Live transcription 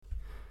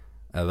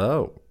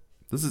Hello.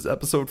 This is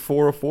episode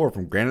 404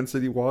 from Granite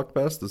City Waaagh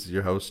Fest. This is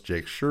your host,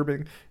 Jake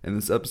Scherbing. In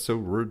this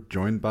episode, we're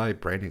joined by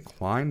Brandon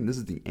Kline. This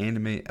is the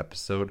anime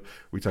episode.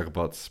 We talk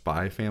about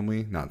Spy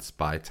Family, not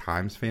Spy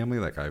Times Family,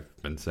 like I've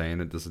been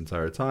saying it this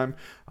entire time.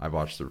 I've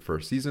watched the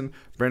first season.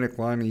 Brandon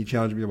Kline, he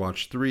challenged me to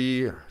watch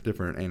 3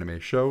 different anime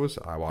shows.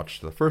 I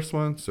watched the first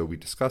one, so we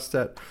discussed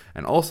that.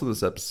 And also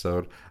this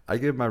episode, I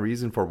give my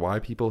reason for why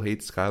people hate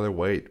Skylar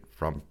White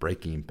from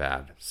Breaking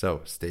Bad.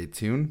 So stay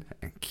tuned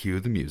and cue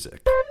the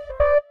music.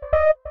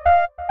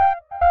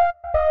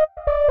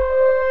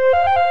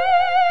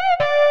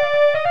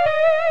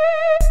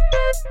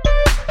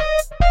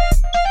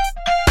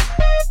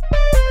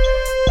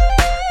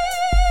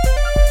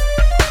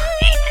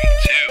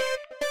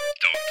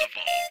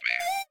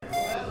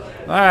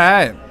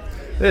 Alright,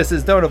 this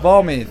is Don't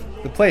Evolve Me,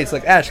 the place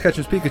like Ash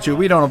catches Pikachu.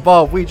 We don't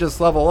evolve, we just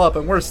level up,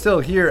 and we're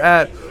still here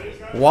at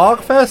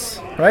Waaagh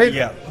Fest, right?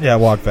 Yeah,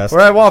 Waaagh Fest.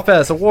 We're at Waaagh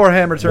Fest, a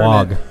Warhammer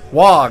tournament.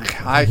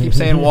 Waaagh. I keep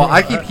saying Waaagh.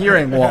 I keep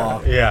hearing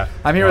Waaagh. Yeah.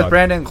 I'm here with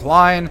Brandon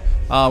Kline.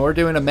 We're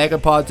doing a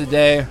Megapod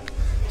today.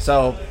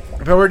 But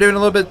we're doing a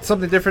little bit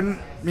something different.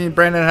 Me and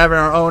Brandon having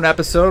our own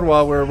episode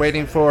while we're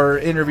waiting for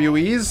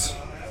interviewees.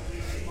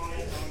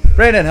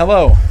 Brandon,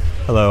 hello.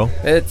 Hello.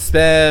 It's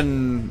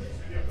been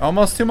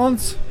almost 2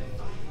 months.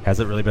 Has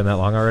it really been that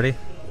long already?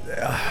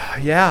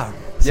 Yeah.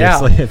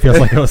 Seriously? Yeah. It feels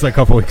like it was a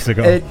couple weeks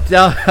ago. It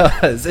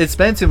does. It's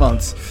been 2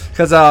 months.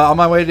 Because on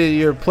my way to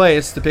your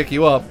place to pick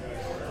you up,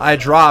 I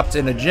dropped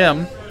in a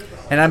gym,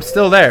 and I'm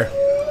still there.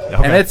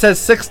 Okay. And it says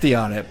 60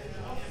 on it.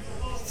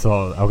 So,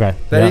 okay.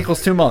 That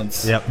equals 2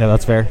 months. Yep, yeah,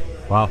 that's fair.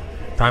 Wow.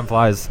 Time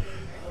flies.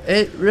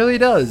 It really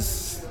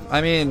does.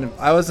 I mean,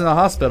 I was in the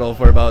hospital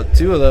for about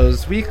 2 of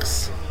those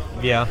weeks.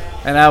 Yeah.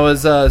 And I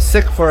was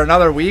sick for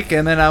another week,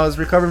 and then I was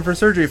recovering for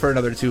surgery for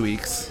another 2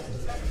 weeks.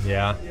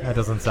 Yeah, that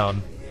doesn't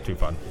sound too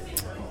fun.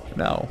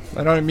 No,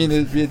 I don't mean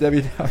to be a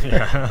Debbie Downer.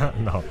 Yeah.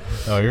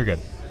 No, you're good.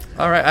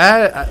 All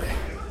right,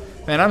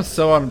 man, I'm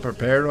so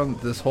unprepared on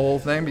this whole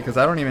thing because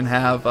I don't even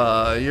have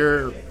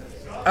your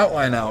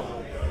outline out.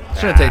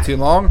 Shouldn't take too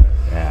long.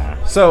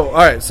 Yeah. So, all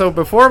right, so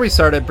before we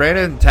started,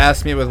 Brandon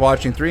tasked me with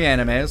watching 3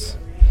 animes.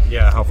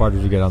 Yeah, how far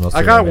did you get on those?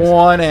 I got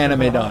one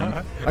anime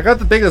done. I got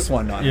the biggest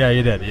one done. Yeah,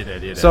 you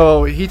did.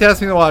 So he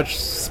tasked me to watch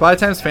Spy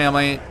Times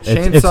Family,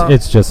 Chainsaw.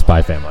 It's just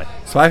Spy Family.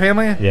 Spy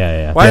Family?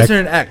 Yeah. Why is there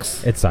an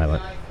X? It's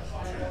silent.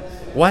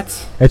 What?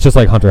 It's just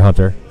like Hunter x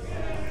Hunter.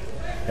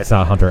 It's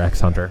not Hunter x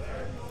Hunter.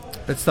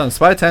 It's done.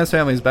 Spy Times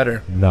Family is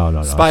better.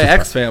 No. Spy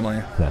X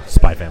Family. No,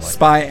 Spy Family.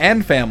 Spy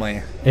and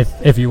Family.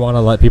 If you want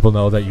to let people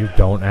know that you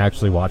don't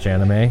actually watch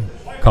anime,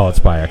 call it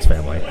Spy X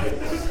Family.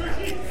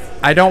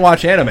 I don't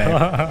watch anime.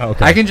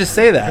 Okay. I can just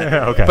say that.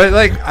 Okay. But,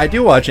 I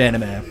do watch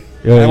anime.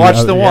 I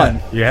watched the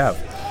one. You have.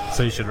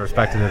 So you should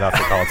respect it enough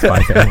to call it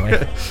Spy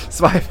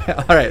Family.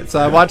 All right, so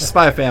I watched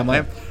Spy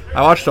Family.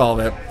 I watched all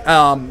of it.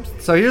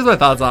 So here's my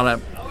thoughts on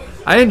it.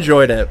 I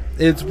enjoyed it.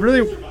 It's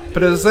really...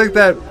 But it's like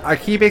that I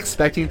keep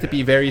expecting it to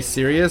be very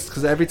serious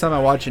because every time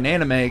I watch an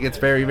anime, it gets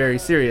very, very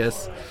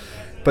serious.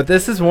 But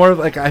this is more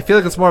of I feel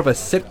like it's more of a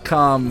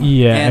sitcom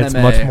anime. It's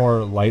much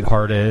more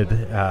lighthearted,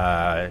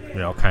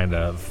 kind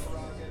of...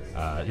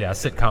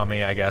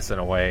 sitcom-y, I guess, in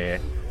a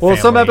way. Well,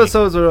 some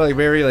episodes are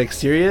very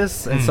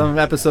serious, and some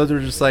episodes are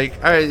just all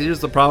right, here's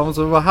the problems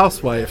of a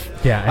housewife.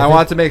 Yeah, I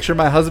want to make sure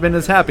my husband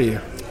is happy.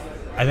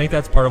 I think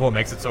that's part of what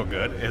makes it so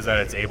good is that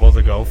it's able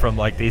to go from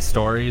these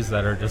stories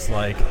that are just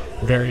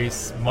very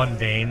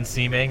mundane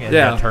seeming, and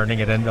then turning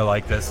it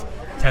into this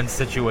tense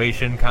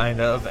situation kind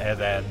of, and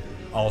then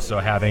also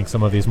having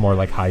some of these more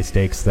high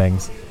stakes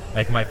things.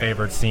 My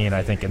favorite scene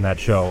I think in that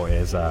show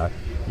is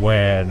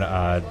when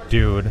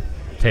dude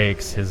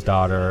takes his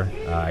daughter.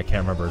 I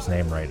can't remember his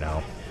name right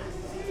now.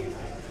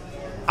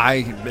 I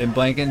am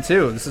blanking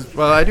too.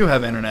 I do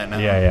have internet now.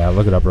 Yeah.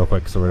 Look it up real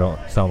quick so we don't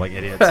sound like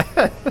idiots.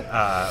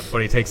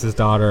 But he takes his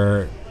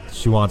daughter.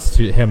 She wants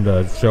him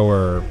to show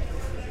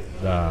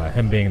her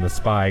him being the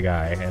spy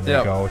guy, and they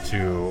go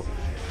to.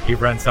 He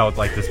rents out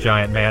this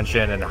giant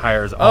mansion and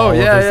hires all of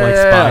his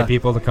spy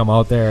people to come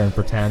out there and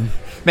pretend.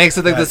 Makes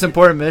it this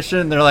important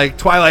mission. They're like,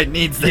 Twilight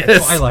needs this. Yeah,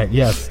 Twilight.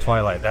 Yes,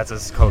 Twilight. That's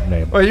his code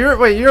name. Wait,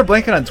 you're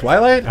blanking on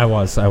Twilight? I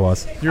was. I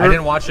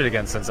didn't watch it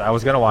again since I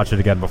was going to watch it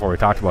again before we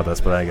talked about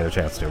this, but I didn't get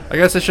a chance to. I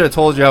guess I should have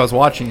told you I was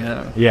watching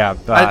it. Yeah.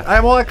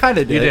 I kind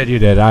of did. You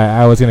did.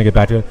 I was going to get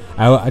back to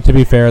it. To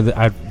be fair,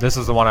 this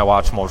is the one I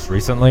watched most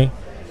recently.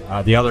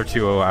 The other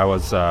 2 I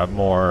was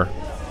more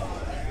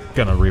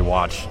going to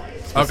rewatch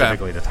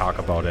specifically to talk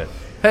about it.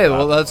 Hey,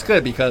 well, that's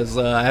good because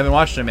I haven't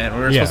watched it, man.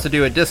 We were supposed to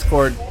do a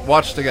Discord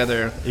watch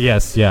together.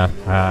 Yes, yeah.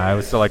 I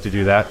would still like to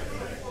do that.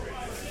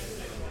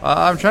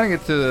 I'm trying to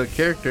get to the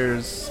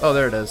characters. Oh,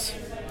 there it is.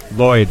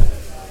 Lloyd,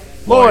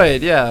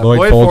 yeah.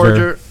 Lloyd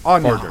Folger.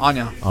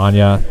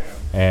 Anya.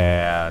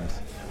 And...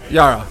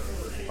 Yara.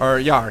 Or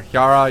Yar.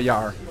 Yara.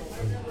 Yor.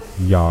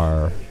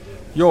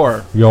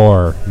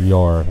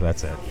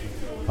 That's it.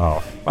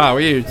 Oh. Wow,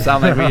 we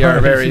sound like we are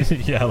very...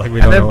 Yeah,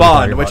 we don't And then know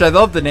Bond, which I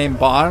love the name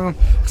Bond,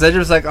 because I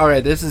just all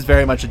right, this is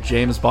very much a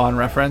James Bond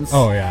reference.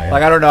 Oh, yeah.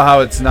 I don't know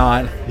how it's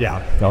not.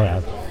 Yeah. Oh,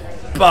 yeah.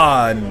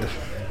 Bond.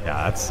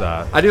 Yeah, that's.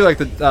 I do like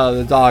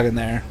the dog in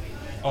there.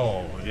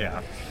 Oh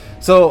yeah.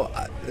 So,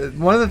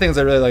 one of the things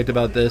I really liked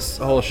about this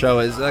whole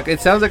show is, like,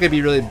 it sounds like it'd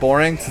be really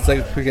boring since,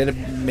 like, we get a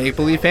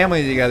make-believe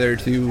family together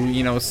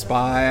to,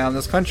 spy on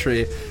this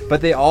country.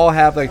 But they all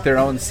have, like, their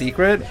own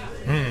secret.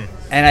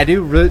 And I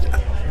do really...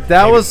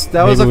 That was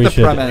like we the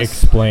should premise.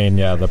 Explain,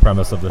 the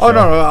premise of the show. Oh,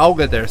 no, I'll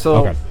get there.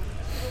 So, okay.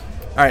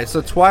 All right,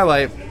 so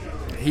Twilight,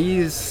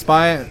 he's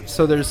spying...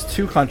 So there's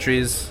two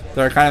countries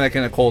that are kind of like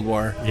in a Cold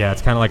War. Yeah,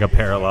 it's kind of like a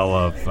parallel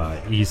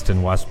of East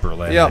and West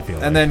Berlin, I feel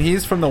like. And then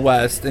he's from the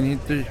West, and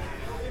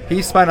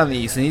he's spying on the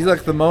East, and he's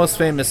like the most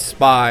famous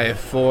spy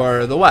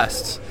for the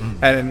West.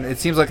 And it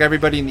seems like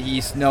everybody in the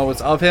East knows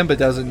of him, but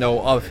doesn't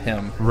know of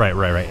him. Right.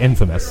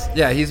 Infamous.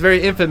 Yeah, he's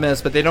very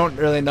infamous, but they don't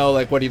really know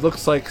like what he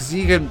looks like, because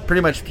he can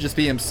pretty much just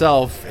be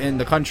himself in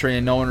the country,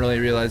 and no one really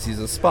realizes he's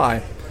a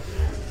spy.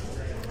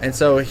 And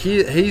so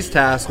he's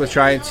tasked with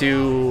trying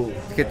to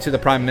get to the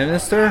Prime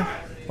Minister.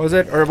 Was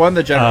it? Or one of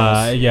the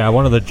generals? Yeah,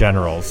 one of the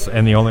generals.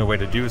 And the only way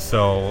to do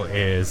so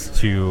is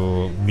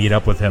to meet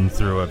up with him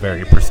through a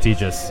very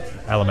prestigious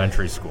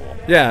elementary school.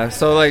 Yeah,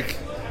 so, like,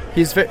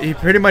 he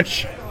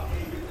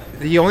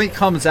only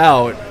comes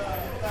out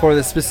for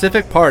the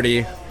specific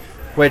party,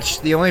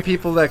 which the only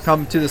people that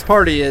come to this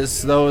party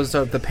is those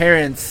of the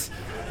parents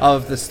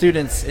of the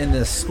students in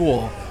this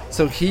school.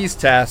 So he's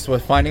tasked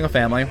with finding a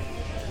family.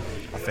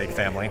 A fake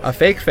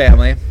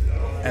family.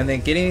 And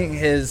then getting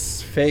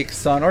his fake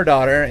son or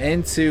daughter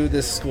into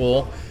this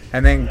school,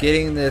 and then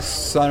getting this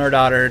son or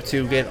daughter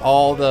to get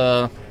all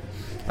the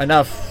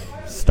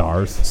enough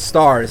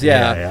stars.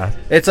 Yeah.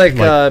 It's like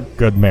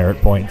good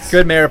merit points,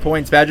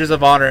 badges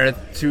of honor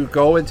to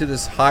go into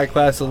this high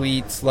class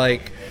elites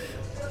like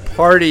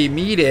party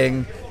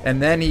meeting,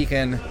 and then he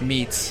can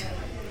meet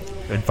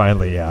and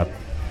finally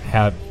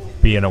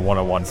be in a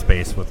one-on-one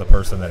space with the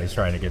person that he's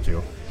trying to get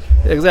to.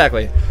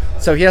 Exactly.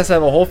 So he has to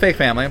have a whole fake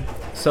family.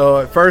 So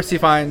at first he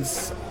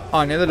finds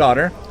Anya, the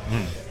daughter.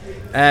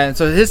 And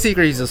so his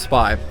secret, he's a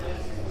spy.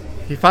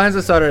 He finds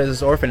this daughter at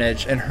this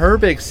orphanage, and her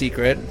big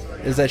secret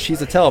is that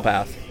she's a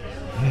telepath.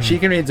 She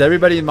can read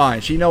everybody's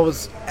mind. She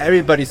knows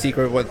everybody's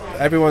secret,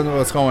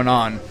 what's going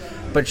on.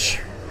 But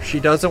she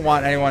doesn't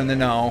want anyone to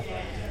know.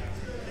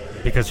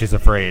 Because she's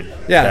afraid.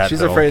 Yeah,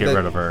 she's afraid get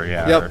rid of her.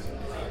 Yeah. Yep.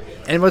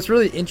 And what's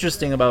really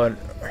interesting about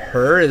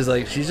her is,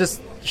 like, she's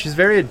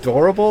very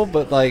adorable,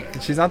 but,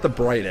 like, she's not the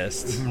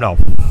brightest. No.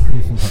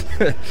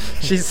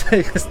 She's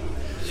like...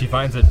 She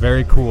finds it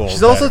very cool.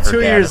 She's also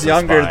 2 years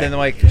younger than,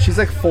 like... She's,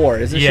 like, 4,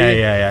 isn't she?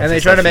 Yeah. And they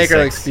try to make her,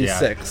 like, be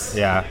 6.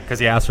 Yeah, because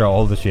he asks her how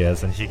old she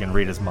is, and she can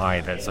read his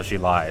mind, and so she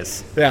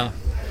lies. Yeah.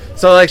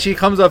 So, like, she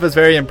comes off as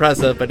very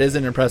impressive, but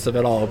isn't impressive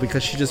at all,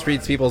 because she just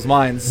reads people's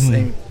minds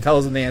and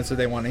tells them the answer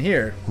they want to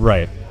hear.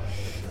 Right.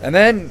 And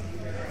then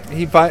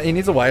he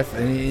needs a wife,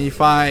 and he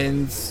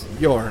finds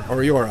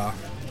Yora.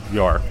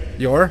 Yor?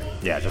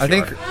 Yeah, just I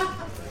think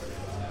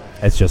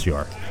it's just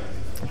Yor.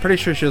 I'm pretty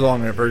sure she's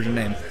on her virgin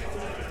name.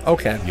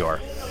 Okay.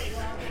 Yor.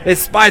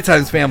 It's Spy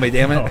Time's family,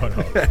 damn it.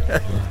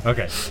 No.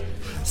 Okay.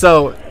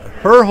 So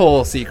her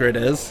whole secret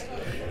is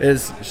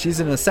she's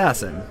an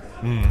assassin.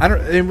 I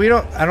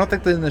don't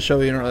think that in the show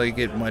you don't really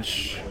get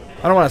much.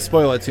 I don't want to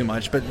spoil it too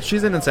much, but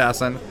she's an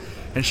assassin,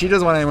 and she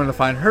doesn't want anyone to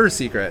find her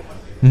secret.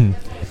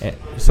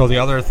 So the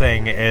other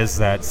thing is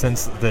that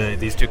since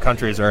these two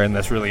countries are in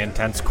this really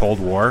intense Cold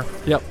War,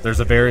 there's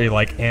a very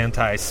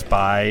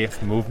anti-spy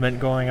movement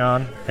going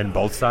on in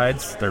both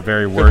sides. They're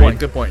very worried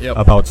good point, yep.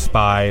 about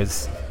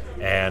spies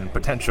and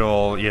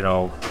potential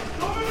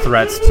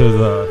threats to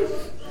the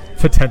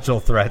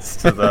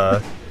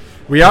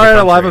We are at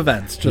a live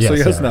event, just so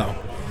you guys know.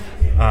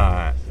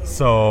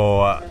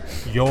 So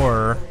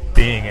you're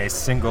being a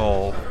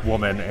single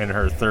woman in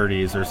her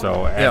 30s or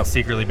so and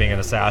secretly being an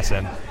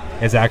assassin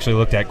is actually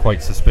looked at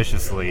quite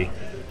suspiciously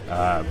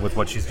with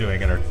what she's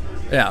doing in her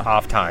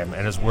off time,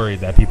 and is worried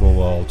that people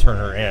will turn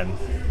her in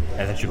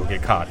and then she will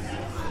get caught.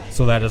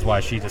 So that is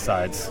why she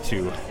decides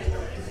to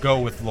go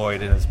with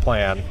Lloyd in his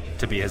plan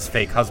to be his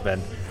fake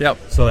husband.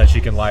 So that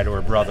she can lie to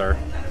her brother.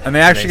 And they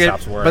actually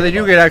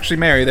get actually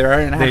married. They're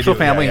an actual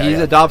family. He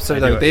adopts her.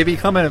 They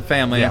become a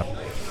family. Yeah.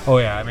 Oh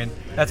yeah. I mean,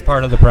 that's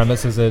part of the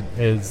premise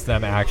is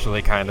them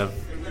actually kind of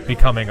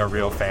becoming a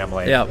real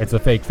family. Yeah, it's a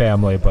fake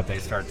family, but they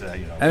start to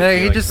and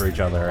then for each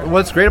other.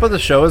 What's great about the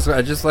show is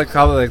I just like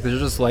how there's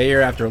just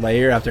layer after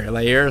layer after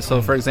layer.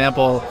 So for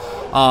example,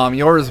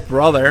 Yora's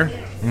brother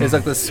is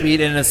like the sweet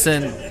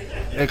innocent.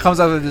 It comes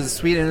out of this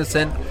sweet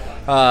innocent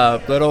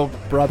little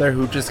brother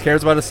who just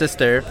cares about his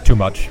sister too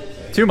much.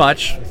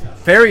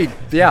 Very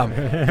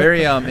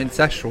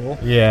incestual.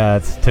 Yeah,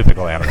 it's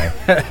typical anime.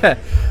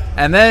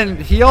 And then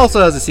he also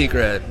has a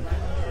secret.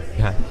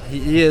 Yeah.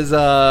 He is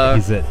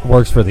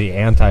works for the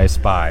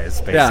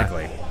anti-spies,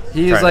 basically. Yeah.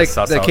 He's like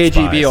the KGB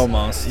spies.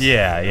 Almost.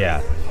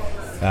 Yeah.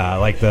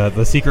 Like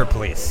the secret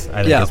police,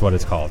 I think is what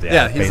it's called.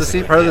 Yeah, he's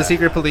part of the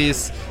secret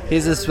police.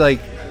 He's just he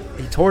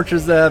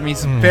tortures them.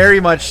 He's very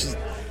much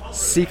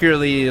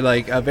secretly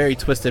like a very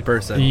twisted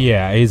person.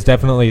 Yeah, he's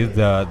definitely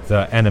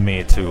the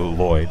enemy to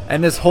Lloyd.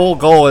 And his whole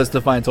goal is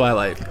to find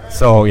Twilight.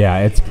 So yeah,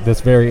 it's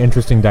this very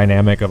interesting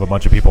dynamic of a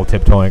bunch of people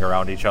tiptoeing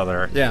around each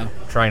other,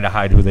 trying to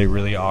hide who they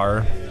really are,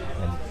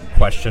 and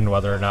question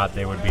whether or not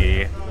they would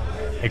be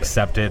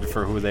accepted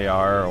for who they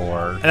are.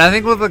 Or and I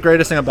think what the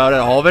greatest thing about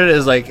all of it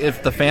is like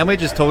if the family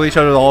just told each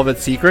other all of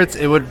its secrets,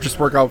 it would just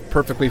work out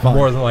perfectly fine.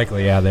 More than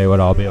likely, they would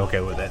all be okay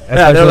with it.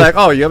 Yeah, they're like,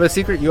 oh, you have a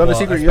secret, you have a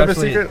secret, you have a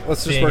secret.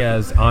 Let's just work.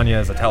 As Anya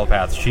is a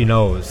telepath, she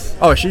knows.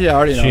 Oh, she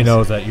already knows. She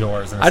knows that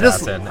yours an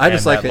assassin. I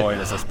just like that Lloyd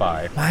is a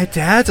spy. My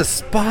dad's a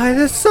spy.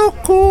 That's so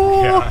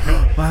cool.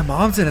 Yeah. My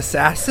mom's an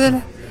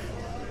assassin.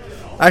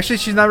 Actually,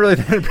 she's not really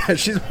that bad.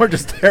 She's more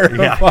just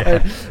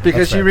terrified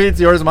because she reads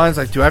yours minds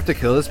like, do I have to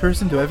kill this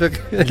person? Do I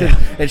have to?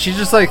 And she's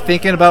just like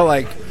thinking about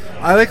like,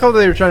 I like how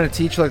they were trying to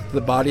teach like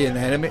the body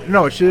anatomy.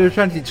 No, she was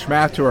trying to teach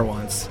math to her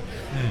once,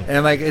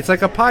 and like it's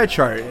like a pie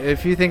chart.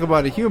 If you think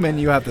about a human,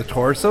 you have the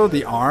torso,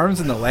 the arms,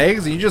 and the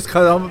legs, and you just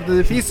cut them up into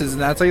the pieces,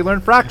 and that's how you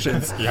learn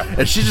fractions.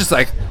 And she's just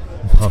like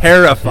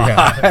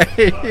terrified.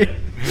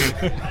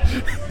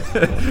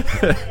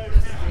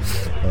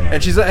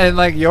 And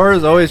like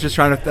yours always just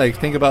trying to like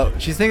think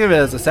about. She's thinking of it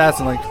as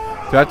assassin. Like,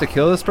 do I have to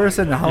kill this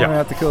person? And how am I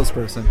have to kill this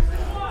person?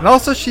 And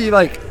also, she's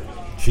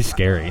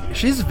scary.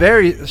 She's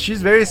very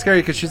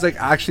scary because she's like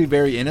actually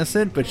very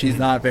innocent, but she's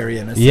not very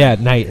innocent. Yeah,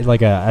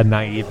 like a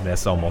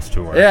naiveness almost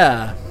to her.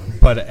 Yeah.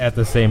 But at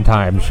the same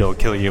time, she'll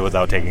kill you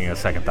without taking a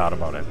second thought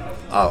about it.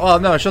 Oh well,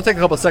 no, she'll take a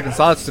couple of second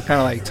thoughts to kind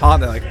of like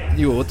taunt that like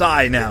you will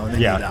die now, and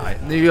then you die.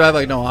 And then you have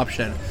like no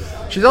option.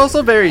 She's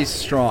also very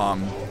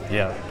strong.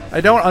 Yeah. I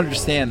don't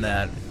understand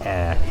that.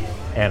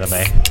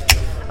 Anime.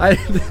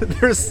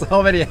 There's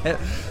so many.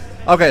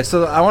 Okay,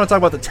 so I want to talk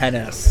about the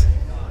tennis.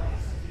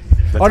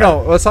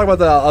 No, let's talk about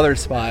the other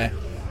spy.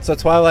 So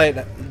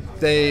Twilight,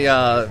 they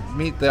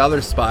meet the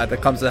other spy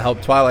that comes to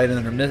help Twilight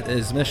in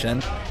his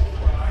mission.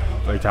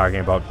 Are you talking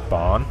about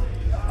Bond?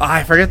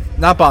 I forget.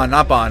 Not Bond.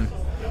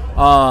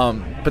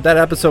 But that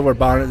episode where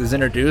Bond is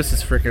introduced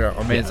is freaking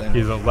amazing.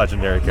 He's a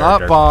legendary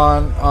character.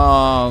 Not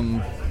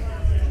Bond.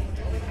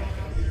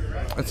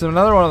 It's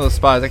another one of the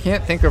spies. I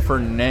can't think of her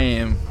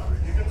name.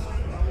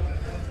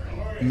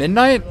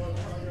 Midnight?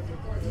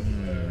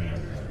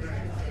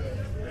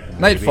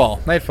 Nightfall.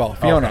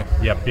 Fiona.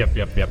 Okay.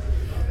 Yep.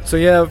 So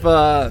you have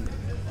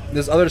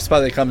this other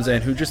spy that comes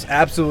in who just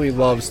absolutely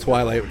loves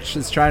Twilight.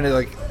 She's trying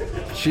to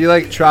she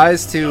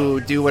tries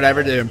to do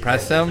whatever to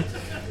impress him,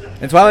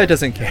 and Twilight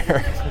doesn't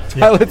care.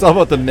 Twilight's all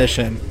about the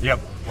mission. Yep,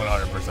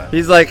 100%.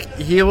 He's like,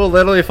 he will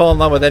literally fall in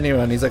love with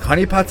anyone. He's like,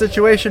 honeypot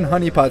situation.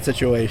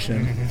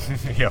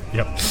 Yep.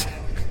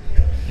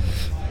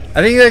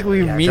 I think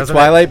we meet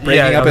Twilight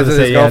breaking up as his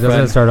girlfriend.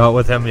 Doesn't start out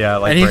with him,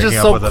 and he's just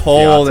so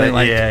cold and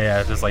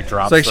just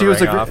drops. It's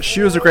like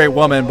she was a great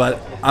woman, but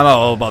I'm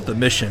all about the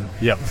mission.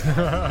 Yep.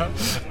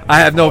 I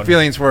have no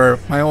feelings for her.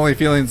 My only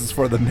feelings is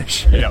for the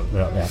mission. Yep.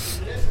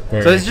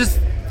 So it's just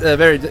a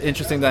very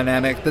interesting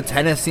dynamic. The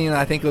tennis scene,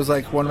 I think, was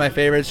like one of my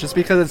favorites, just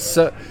because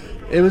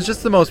it was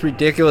just the most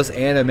ridiculous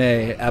anime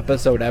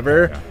episode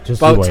ever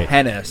about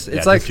tennis.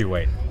 It's like just you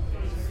wait.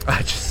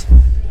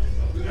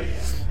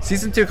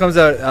 Season 2 comes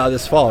out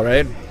this fall,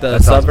 right? The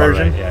sub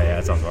version. Right. Yeah,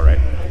 that sounds about right.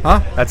 Huh?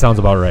 That sounds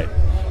about right.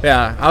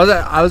 Yeah,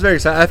 I was very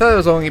excited. I thought it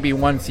was only going to be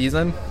one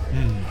season.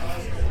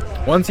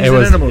 One season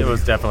in a movie. It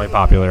was definitely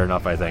popular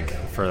enough, I think,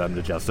 for them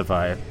to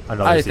justify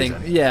another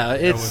season.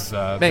 It was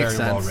a makes very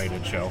sense.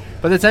 well-rated show.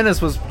 But the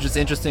tennis was just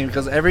interesting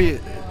because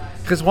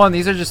one,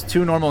 these are just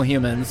two normal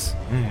humans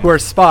who are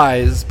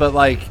spies, but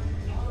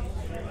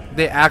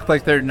they act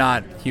like they're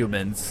not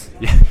humans.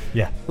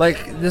 Yeah.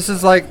 This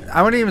is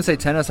I wouldn't even say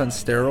tennis on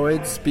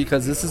steroids,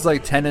 because this is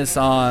like tennis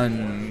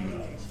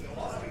on.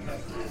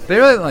 They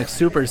really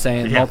Super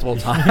Saiyan multiple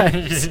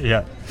times.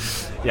 Yeah.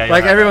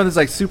 Everyone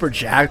is super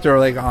jacked or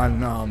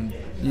on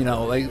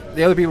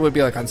the other people would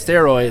be on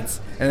steroids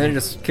and then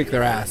just kick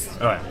their ass.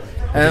 Oh, yeah.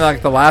 And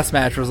then the last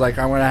match was I'm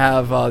gonna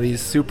have these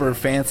super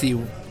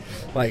fancy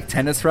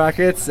tennis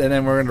rackets, and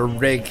then we're gonna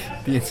rig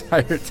the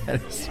entire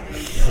tennis.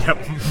 Yep.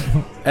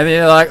 And then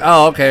you're like,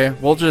 oh, okay,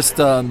 we'll just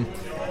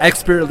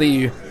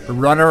expertly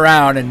run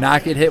around and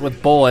not get hit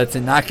with bullets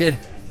and not get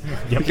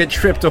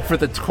tripped over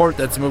the court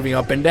that's moving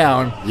up and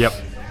down. Yep.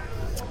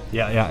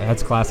 Yeah,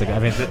 that's classic. I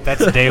mean,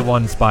 that's day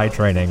one spy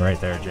training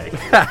right there, Jake.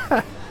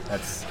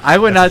 I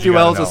would not do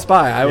well as a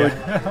spy.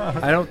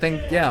 I don't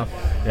think. Yeah.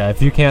 Yeah,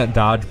 if you can't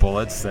dodge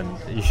bullets, then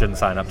you shouldn't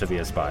sign up to be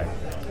a spy.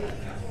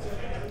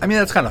 I mean,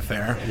 that's kind of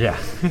fair. Yeah.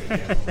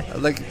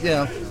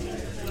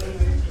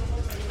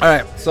 All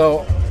right,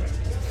 so.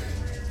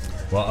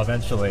 Well,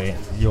 eventually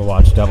you'll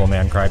watch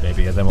Devilman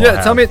Crybaby, and then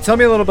we'll tell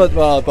me a little bit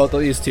about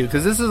these two,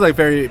 because this is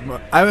very.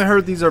 I haven't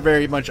heard these are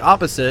very much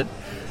opposite.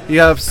 You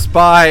have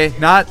spy,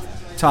 not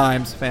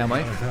times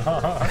family.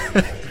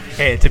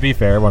 Hey, to be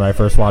fair, when I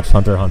first watched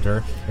Hunter x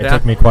Hunter, it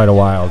took me quite a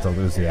while to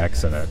lose the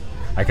X in it.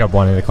 I kept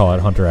wanting to call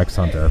it Hunter x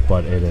Hunter,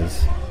 but it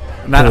is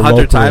not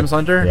Hunter times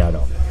Hunter. Yeah,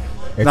 no.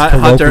 It's not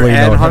Hunter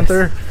and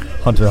Hunter.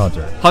 Hunter.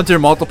 Hunter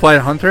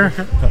multiplied Hunter.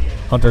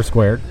 Hunter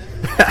squared.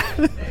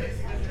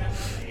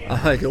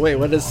 I'm like, wait,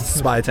 what is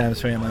spy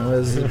times family?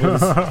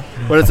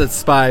 What is it?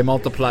 Spy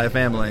multiply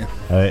family?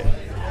 I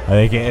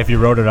think if you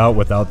wrote it out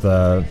without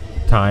the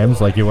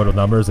times, like you would with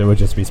numbers, it would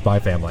just be spy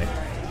family.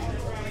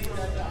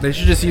 They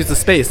should just use the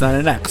space, not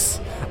an X.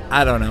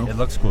 I don't know. It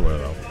looks cooler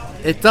though.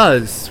 It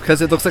does,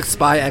 because it looks like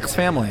Spy X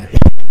Family.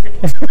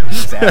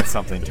 Just add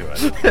something to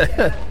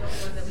it.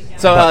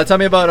 So tell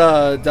me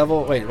about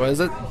Devil. Wait, what is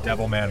it?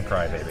 Devilman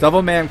Crybaby.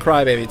 Devilman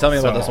Crybaby. Tell me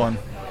about this one.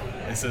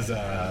 This is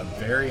a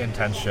very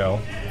intense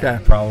show. Okay.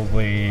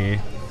 Probably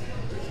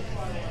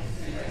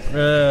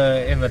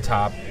in the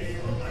top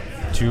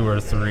 2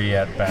 or 3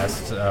 at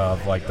best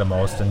of like the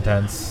most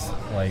intense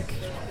like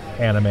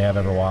anime I've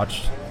ever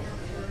watched.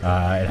 You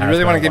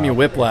really want to give me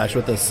whiplash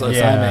with this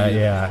assignment.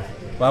 Yeah.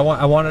 Well,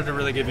 I wanted to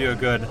really give you a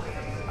good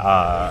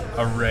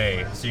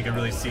array, so you can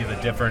really see the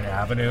different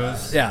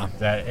avenues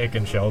that it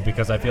can show,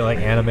 because I feel like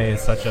anime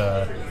is such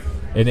an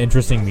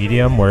interesting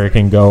medium where it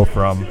can go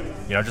from,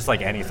 just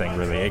like anything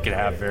really. It can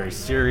have very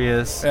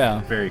serious,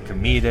 very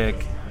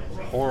comedic,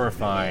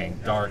 horrifying,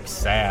 dark,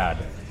 sad.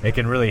 It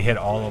can really hit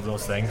all of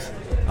those things,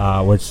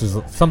 which is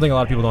something a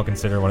lot of people don't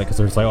consider because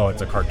they're just like, oh,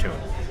 it's a cartoon.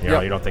 You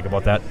don't think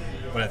about that.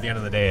 But at the end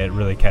of the day, it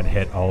really can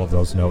hit all of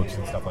those notes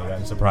and stuff like that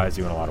and surprise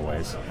you in a lot of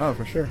ways. Oh,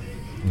 for sure.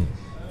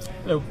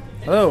 Hello.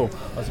 Hello.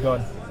 How's it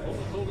going?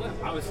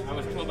 I was told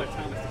by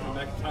Thomas to come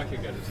back and talk to you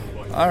guys at some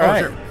point. All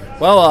right. Sure.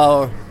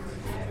 Well,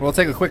 we'll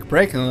take a quick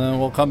break and then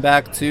we'll come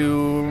back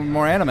to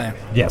more anime.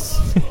 Yes.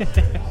 What's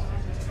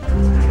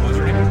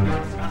your name?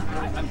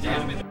 I'm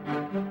Dan.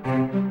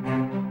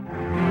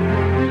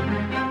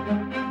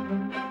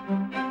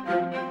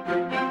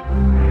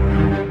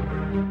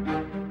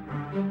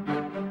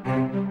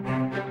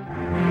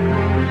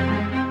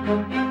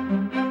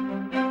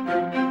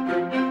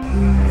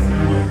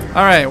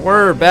 All right,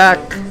 we're back,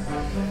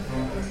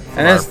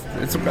 and I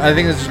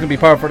think it's just gonna be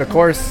par for the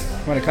course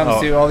when it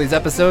comes to all these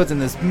episodes and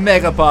this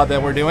mega pod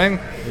that we're doing.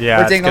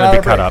 Yeah, it's gonna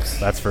be cut up.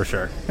 That's for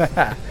sure.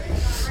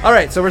 All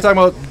right, so we're talking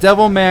about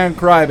Devilman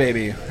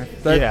Crybaby.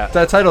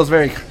 That title is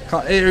very.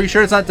 Are you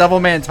sure it's not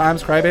Devilman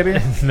times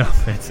Crybaby? No,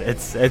 it's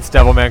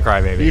Devilman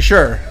Crybaby. Are you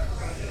sure?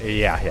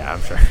 Yeah,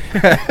 I'm sure.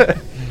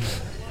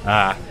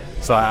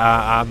 So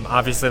I'm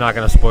obviously not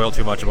going to spoil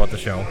too much about the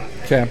show.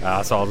 Okay.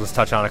 So I'll just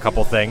touch on a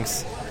couple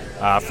things.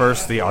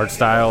 First, the art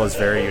style is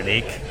very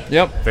unique.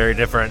 Yep. Very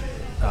different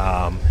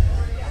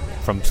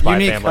from Spy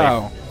Unique Family,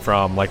 how?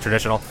 from like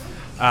traditional.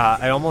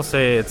 I almost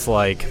say it's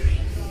like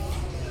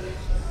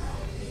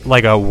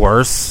a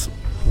worse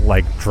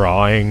like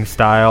drawing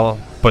style,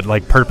 but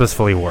like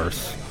purposefully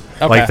worse.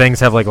 Okay. Like things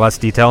have like less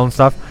detail and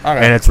stuff,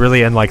 and it's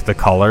really in like the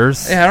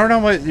colors. Yeah, I don't know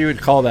what you would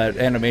call that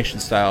animation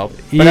style,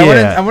 but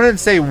Yeah. I wouldn't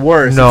say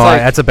worse. No, it's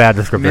like that's a bad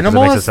description. 'Cause it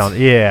makes it minimalist? sound.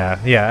 Yeah,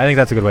 I think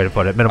that's a good way to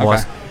put it.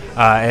 Minimalist.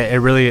 It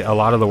really, a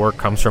lot of the work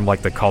comes from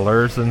like the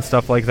colors and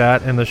stuff like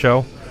that in the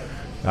show.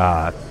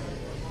 Are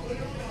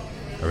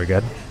we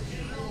good?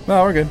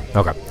 No, we're good.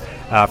 Okay.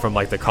 From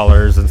like the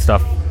colors and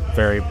stuff,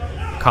 very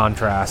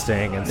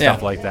contrasting and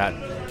stuff like that.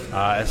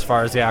 As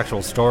far as the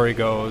actual story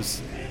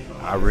goes,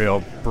 a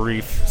real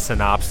brief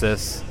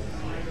synopsis.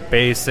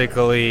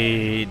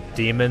 Basically,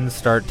 demons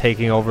start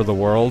taking over the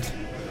world,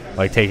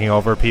 like taking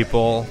over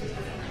people,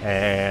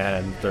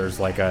 and there's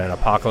like an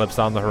apocalypse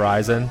on the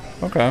horizon.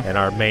 Okay. And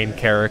our main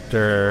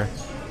character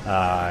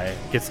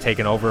gets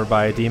taken over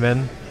by a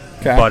demon,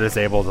 Okay. but is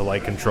able to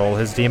like control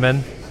his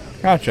demon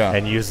Gotcha.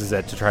 and uses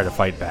it to try to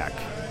fight back.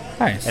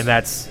 Nice. And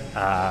that's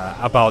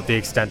about the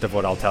extent of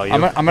what I'll tell you.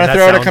 I'm going to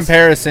throw out a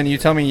comparison. You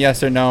tell me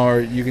yes or no,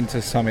 or you can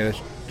just tell me to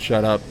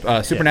shut up.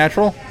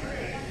 Supernatural?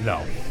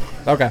 No.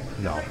 Okay.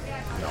 No.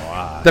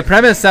 The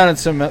premise sounded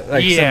similar.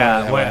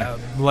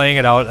 Laying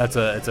it out,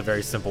 it's a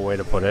very simple way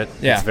to put it.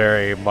 Yeah. It's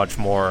very much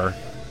more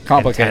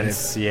Complicated.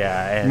 intense,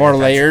 and More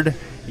intense. layered.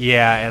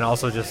 Yeah, and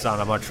also just on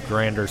a much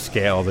grander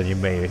scale than you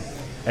may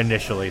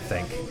initially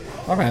think.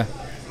 Okay.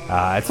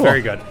 It's Cool.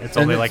 very good. It's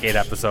only And like 8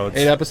 episodes.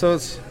 8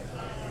 episodes?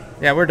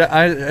 Yeah,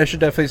 I should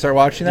definitely start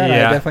watching that.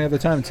 Yeah. I definitely have the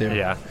time to.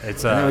 Yeah,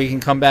 it's And then we can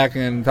come back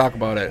and talk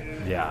about it.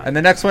 yeah. And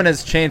the next one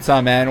is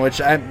Chainsaw Man,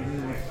 which I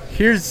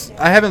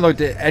haven't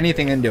looked at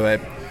anything into it,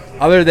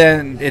 other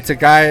than it's a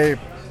guy.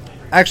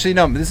 Actually,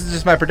 no, this is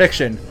just my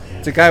prediction.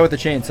 It's a guy with a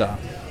chainsaw.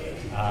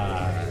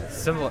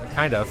 Similar,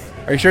 kind of.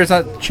 Are you sure it's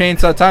not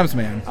Chainsaw Times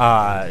Man?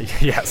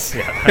 Yes.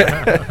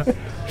 Yeah.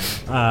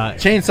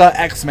 Chainsaw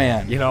X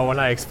Man. You know, when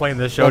I explain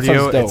this show That to you,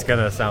 sounds dope. it's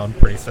gonna sound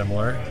pretty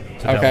similar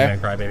to Devilman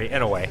Crybaby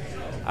in a way.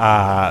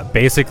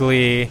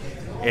 Basically,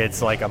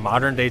 it's like a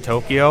modern day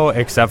Tokyo,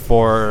 except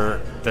for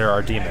there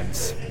are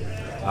demons.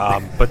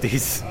 But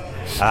these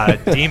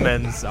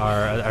demons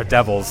are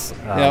devils,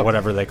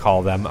 whatever they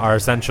call them, are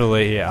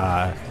essentially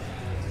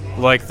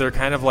like they're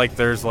kind of like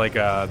there's like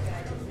a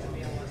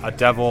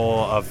devil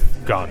of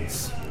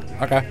guns.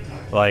 Okay.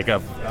 Like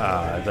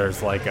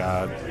there's like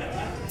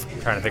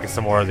trying to think of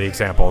some more of the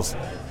examples,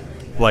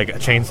 like a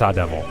chainsaw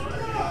devil,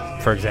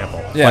 for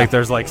example. Yeah. Like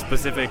there's like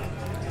specific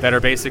that are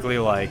basically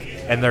like,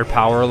 and their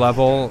power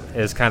level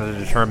is kind of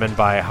determined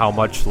by how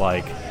much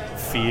like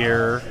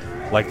fear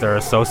like their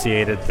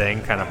associated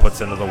thing kind of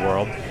puts into the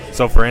world.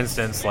 So, for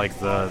instance, like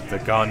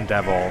the gun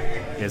devil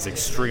is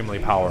extremely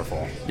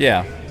powerful.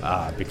 Yeah.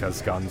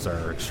 Because guns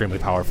are extremely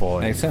powerful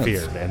and Makes sense.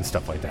 feared and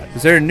stuff like that.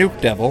 Is there a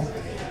nuke devil?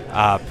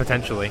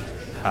 Potentially.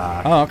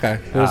 Oh, okay.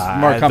 There's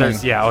more coming.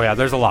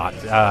 There's a lot.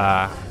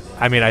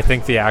 I mean, I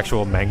think the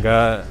actual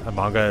manga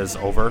is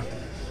over.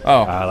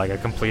 Oh. Like a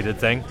completed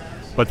thing.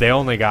 But they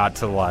only got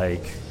to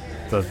like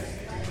a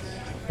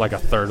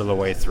third of the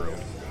way through.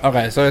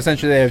 Okay, so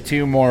essentially they have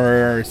 2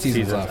 more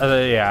seasons left.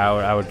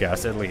 I would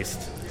guess, at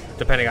least.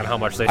 Depending on how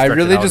much they I stretch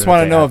really it out just and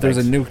want to they know add if there's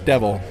a things. nuke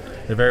devil.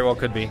 There very well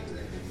could be.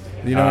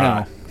 You don't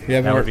know. You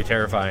haven't That would be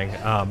terrifying.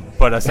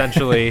 But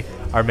essentially,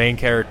 our main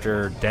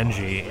character,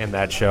 Denji, in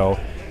that show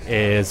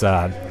is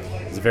a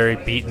very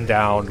beaten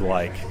down,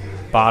 like,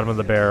 bottom of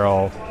the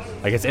barrel.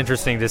 Like, it's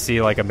interesting to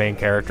see, like, a main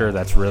character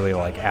that's really,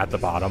 like, at the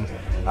bottom.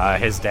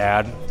 His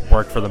dad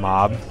worked for the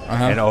mob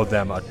and owed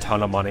them a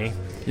ton of money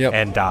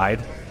and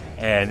died.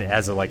 And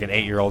as an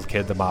 8-year-old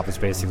kid, the mob was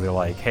basically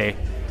like, hey,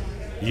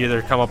 you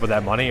either come up with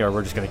that money or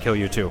we're just going to kill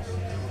you too.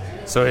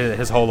 So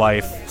his whole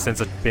life,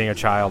 since being a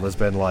child, has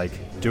been like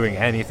doing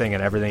anything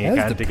and everything he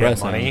can to get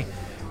money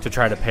to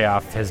try to pay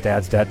off his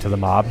dad's debt to the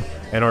mob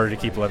in order to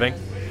keep living.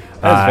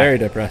 That's very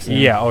depressing.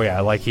 Yeah, oh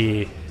yeah. Like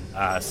he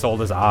sold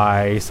his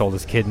eye, sold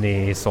his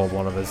kidney, sold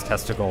one of his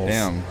testicles.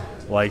 Damn.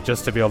 Like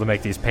just to be able to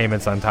make these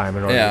payments on time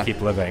in order to keep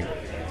living.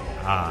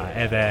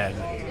 And then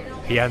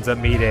he ends up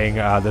meeting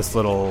this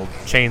little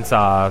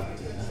chainsaw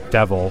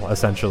devil,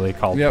 essentially,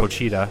 called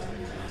Pochita.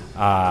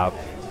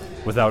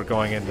 Without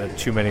going into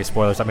too many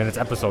spoilers. I mean, it's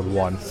episode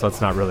 1, so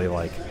it's not really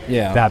like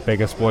that big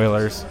of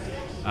spoilers.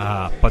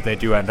 But they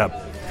do end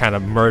up kind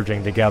of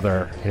merging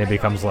together, and it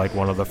becomes like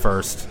one of the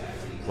first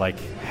like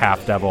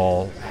half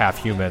devil,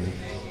 half human,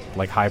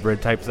 like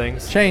hybrid type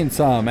things.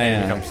 Chainsaw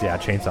Man. And it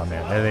becomes, Chainsaw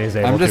Man. And he's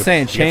able I'm just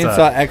saying,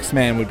 Chainsaw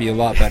X-Man would be a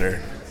lot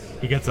better.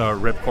 He gets a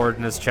ripcord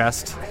in his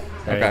chest.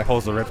 Okay. He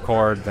pulls the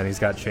ripcord, then he's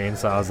got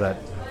chainsaws that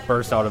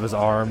burst out of his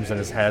arms and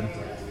his head.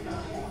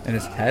 In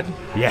his head?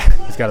 Yeah,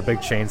 he's got a big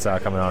chainsaw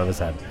coming out of his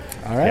head.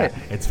 All right. Yeah,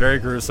 it's very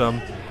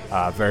gruesome,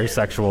 very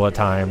sexual at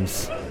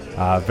times,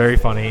 very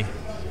funny.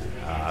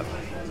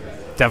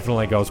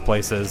 Definitely goes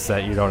places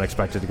that you don't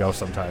expect it to go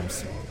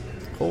sometimes.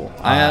 Cool.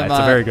 It's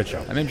a very good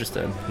show. I'm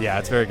interested. Yeah,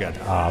 it's very good.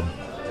 All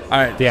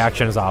right. The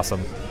action is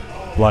awesome.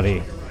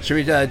 Bloody. Should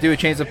we do a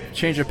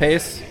change of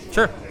pace?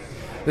 Sure.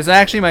 This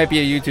actually might be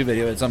a YouTube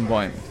video at some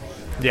point.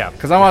 Yeah.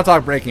 Because I want to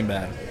talk Breaking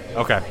Bad.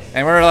 Okay.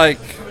 And we're like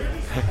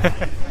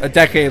a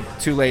decade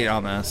too late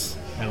on this.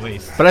 At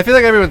least. But I feel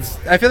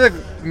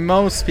like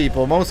most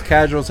people, most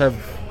casuals have,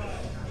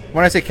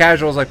 when I say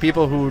casuals, like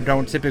people who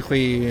don't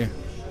typically,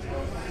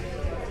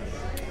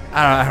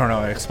 I don't know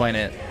how to explain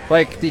it.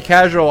 Like the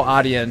casual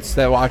audience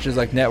that watches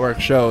like network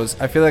shows,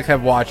 I feel like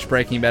have watched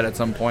Breaking Bad at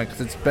some point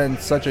because it's been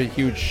such a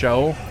huge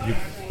show.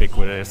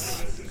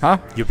 Ubiquitous. Huh?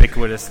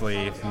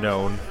 Ubiquitously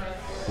known.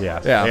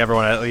 Yeah. Yeah.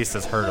 Everyone at least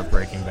has heard of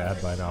Breaking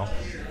Bad by now.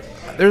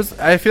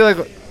 I feel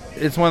like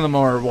it's one of the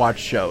more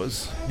watched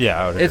shows.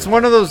 Yeah, I would agree. It's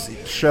one of those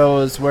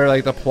shows where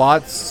like the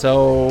plot's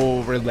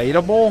so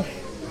relatable.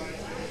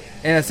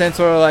 In a sense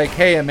where like,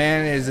 hey, a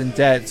man is in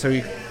debt, so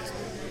he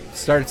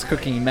starts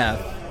cooking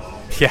meth.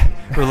 Yeah,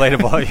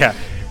 relatable. Yeah,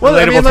 Well,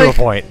 relatable I mean, to like, a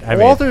point. I mean,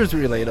 Walter's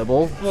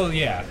relatable. well,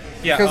 yeah,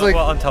 'Cause, like-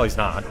 well, until he's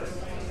not.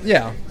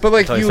 Yeah, but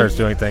like Until he starts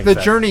doing things the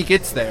that- journey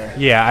gets there.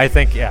 Yeah, I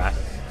think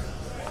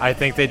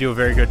they do a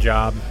very good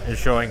job in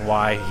showing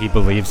why he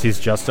believes he's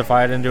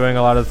justified in doing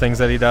a lot of the things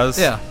that he does.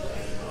 Yeah.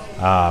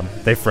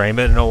 They frame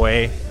it in a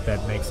way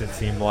that makes it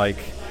seem like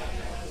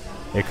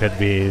it could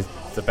be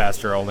the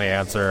best or only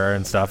answer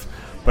and stuff.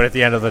 But at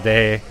the end of the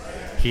day,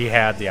 he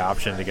had the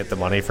option to get the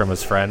money from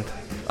his friend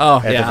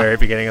at the very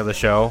beginning of the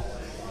show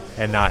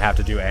and not have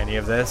to do any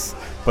of this.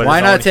 But Why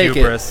his not own take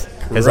hubris,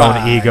 it? his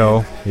own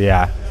ego,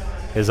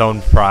 his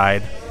own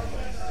pride,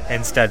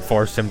 instead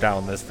forced him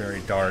down this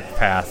very dark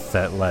path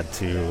that led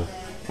to...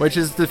 Which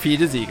is defeat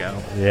his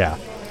ego. Yeah,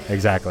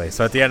 exactly.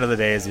 So at the end of the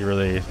day, is he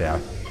really,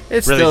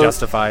 It's really still,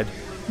 justified?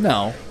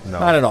 No, No.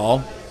 not at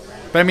all.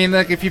 But I mean,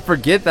 like, if you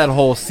forget that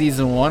whole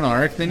season 1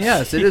 arc, then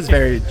yes, it is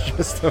very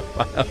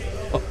justifiable.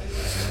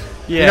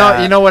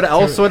 Yeah. You know what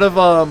else would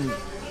have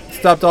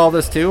stopped all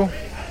this too?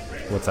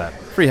 What's that?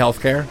 Free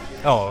healthcare.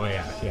 Oh,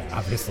 yeah,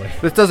 obviously.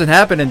 This doesn't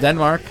happen in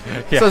Denmark.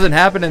 This doesn't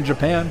happen in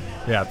Japan.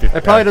 Yeah.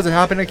 It probably doesn't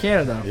happen in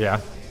Canada. Yeah.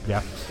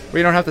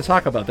 We don't have to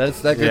talk about that.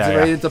 That gets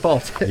right into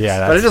politics.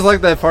 Yeah, but I just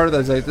like that part of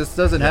that. Like, this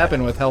doesn't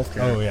happen with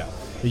healthcare. Oh, yeah.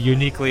 The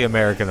uniquely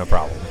American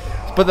problem.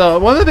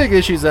 But one of the big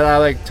issues that I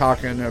like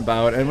talking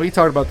about, and we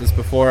talked about this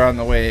before on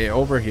the way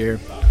over here,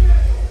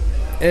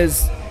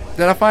 is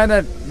that I find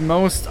that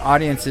most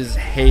audiences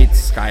hate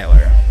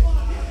Skylar.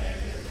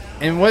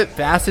 And what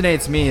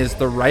fascinates me is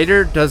the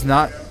creator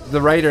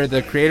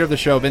of the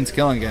show, Vince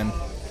Gilligan,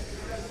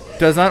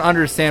 does not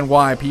understand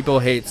why people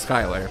hate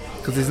Skylar.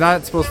 Because he's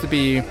not supposed to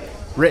be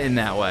written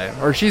that way.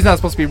 Or she's not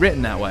supposed to be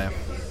written that way.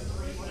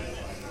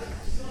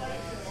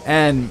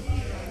 And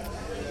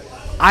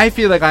I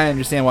feel like I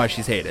understand why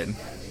she's hated.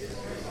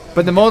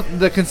 But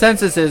the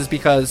consensus is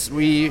because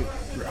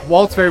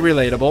Walt's very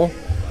relatable.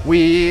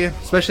 we,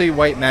 especially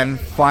white men,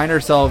 find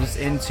ourselves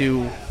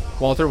into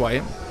Walter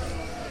White.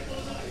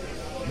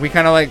 We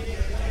kind of like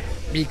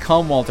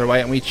become Walter White,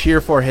 and we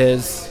cheer for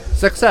his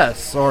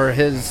success or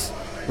his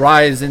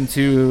rise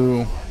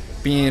into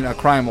being a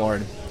crime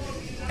lord.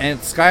 And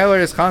Skylar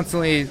is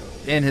constantly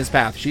in his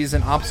path. She's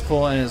an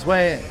obstacle in his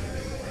way,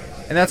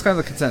 and that's kind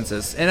of the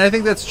consensus. And I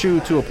think that's true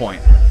to a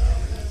point.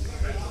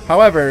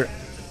 However,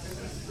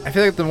 I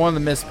feel like one of the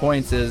missed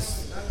points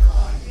is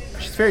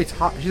she's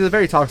a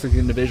very toxic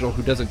individual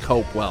who doesn't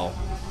cope well.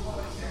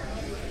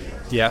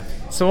 Yeah.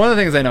 So one of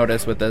the things I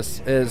noticed with this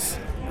is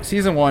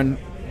season 1,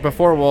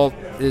 before Walt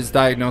is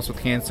diagnosed with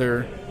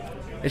cancer,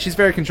 and she's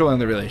very controlling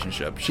the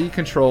relationship. She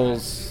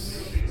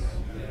controls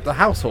the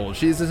household.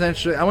 She's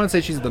essentially, I wouldn't say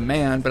she's the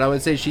man, but I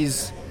would say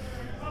she's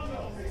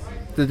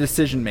the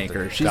decision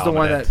maker. She's Dominant. the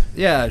one that,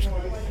 yeah.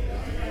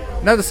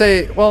 Not to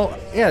say, well,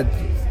 yeah.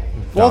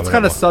 Walt's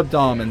kind of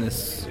sub-dom in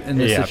this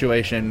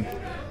situation.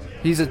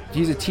 He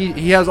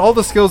has all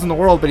the skills in the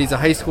world, but he's a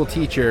high school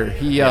teacher.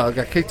 He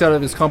got kicked out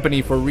of his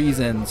company for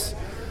reasons,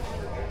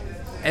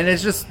 and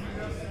it's just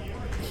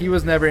he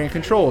was never in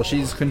control.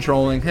 She's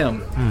controlling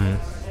him,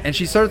 and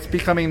she starts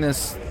becoming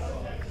this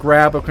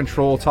grab of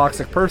control,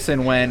 toxic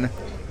person when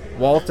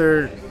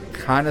Walter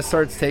kind of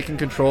starts taking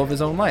control of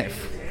his own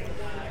life.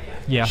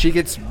 Yeah. She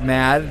gets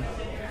mad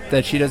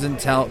that he doesn't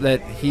tell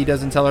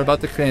her about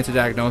the cancer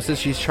diagnosis.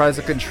 She tries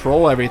to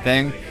control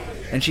everything,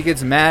 and she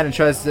gets mad and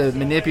tries to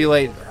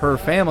manipulate her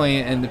family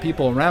and the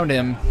people around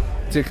him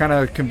to kind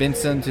of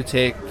convince them to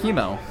take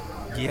chemo.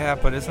 Yeah,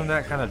 but isn't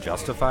that kind of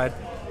justified?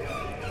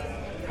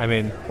 I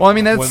mean,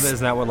 isn't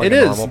that what a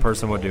normal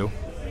person would do?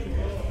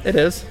 It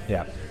is.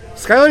 Yeah.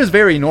 Skylar is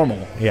very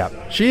normal. Yeah.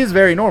 She is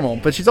very normal,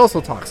 but she's also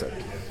toxic.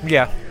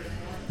 Yeah.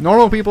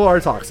 Normal people are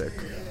toxic.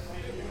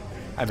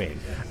 I mean,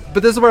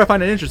 but this is where I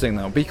find it interesting,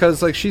 though,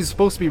 because like she's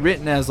supposed to be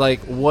written as like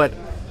what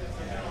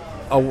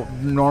a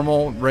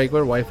normal,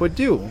 regular wife would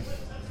do.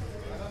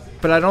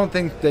 But I don't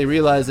think they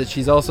realize that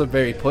she's also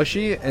very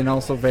pushy and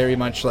also very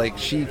much like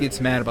she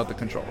gets mad about the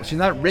control. She's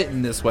not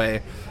written this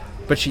way,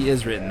 but she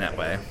is written that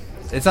way.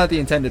 It's not the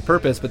intended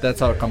purpose, but that's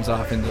how it comes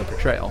off in the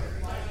portrayal.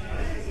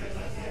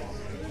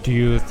 Do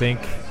you think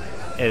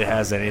it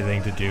has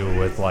anything to do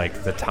with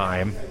like the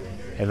time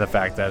and the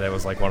fact that it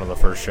was like one of the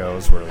first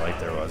shows where like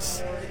there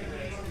was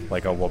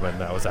like a woman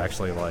that was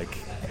actually like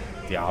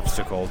the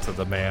obstacle to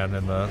the man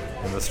in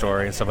the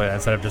story and stuff like that,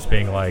 instead of just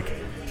being like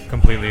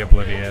completely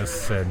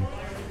oblivious and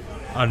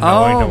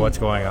unknowing to what's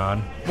going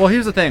on? Well,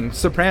 here's the thing.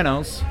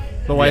 Sopranos,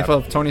 the wife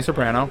of Tony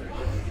Soprano,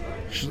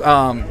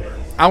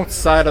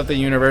 outside of the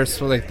universe,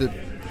 like the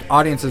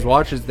audiences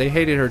watches, they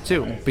hated her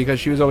too because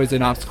she was always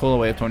an obstacle in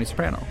the way of Tony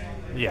Soprano.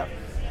 Yeah.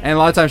 And a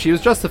lot of times she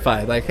was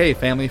justified, like, hey,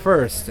 family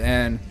first.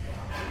 And,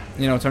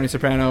 you know, Tony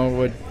Soprano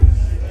would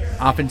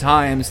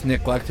oftentimes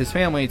neglect his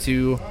family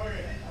to,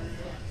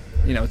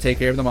 you know, take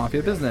care of the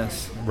mafia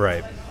business.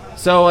 Right.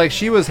 So, like,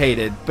 she was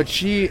hated, but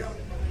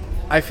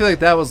I feel like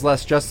that was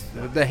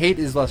the hate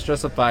is less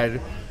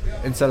justified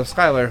instead of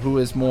Skylar, who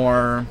is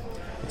more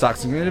a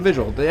toxic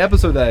individual. The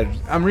episode that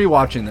I'm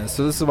rewatching this,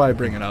 so this is why I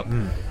bring it up.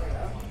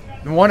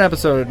 In one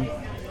episode,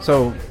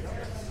 so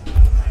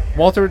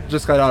Walter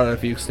just got out of a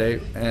fugue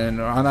state,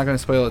 and I'm not going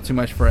to spoil it too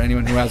much for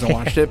anyone who hasn't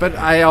watched it, but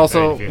I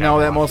also know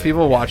that most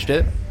people watched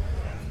it.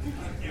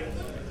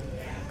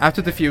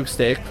 After the fugue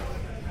state,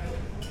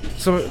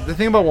 so the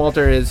thing about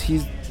Walter is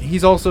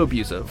he's also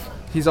abusive.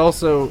 He's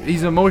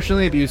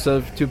emotionally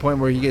abusive to a point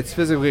where he gets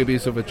physically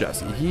abusive with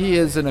Jesse. He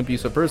is an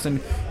abusive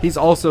person. He's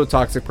also a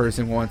toxic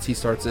person once he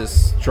starts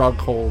this drug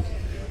hold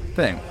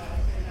thing.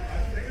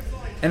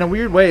 In a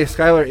weird way,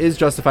 Skylar is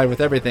justified with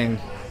everything,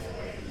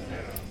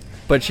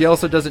 but she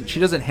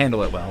doesn't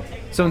handle it well.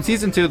 So in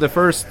season 2, the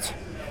first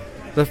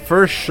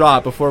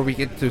shot before we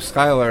get to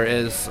Skylar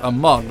is a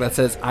mug that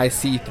says "I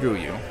see through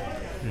you,"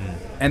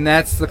 and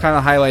that's the kind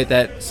of highlight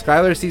that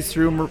Skylar sees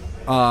through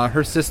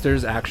her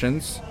sister's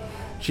actions.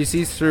 She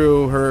sees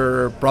through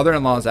her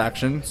brother-in-law's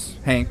actions,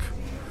 Hank,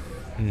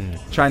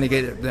 trying to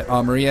get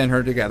Maria and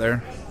her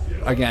together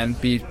again,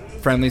 be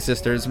friendly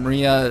sisters.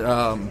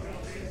 Maria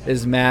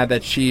is mad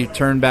that she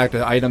turned back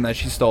the item that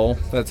she stole.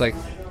 That's like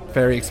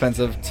very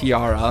expensive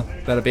tiara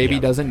that a baby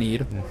doesn't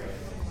need.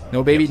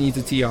 No baby needs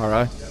a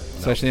tiara,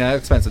 especially an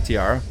expensive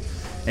tiara.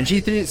 And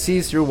she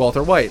sees through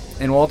Walter White.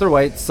 And Walter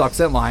White sucks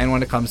at lying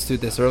when it comes to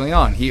this early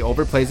on. He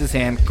overplays his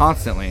hand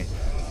constantly.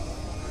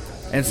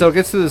 And so it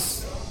gets to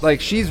this,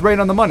 like, she's right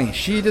on the money.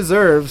 She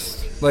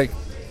deserves, like,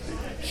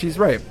 she's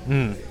right.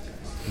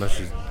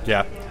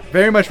 Yeah.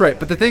 Very much right.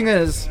 But the thing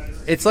is,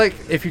 it's like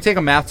if you take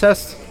a math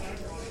test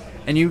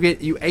and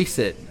you ace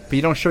it, but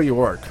you don't show your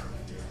work.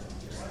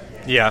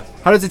 Yeah.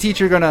 How does the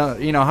teacher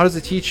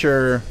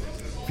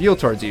feel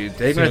towards you?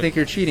 They're going to think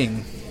you're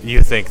cheating.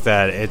 You think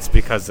that it's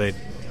because they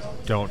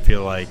don't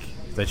feel like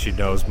that she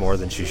knows more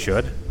than she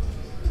should?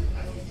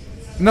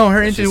 No,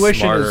 her She's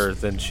intuition smarter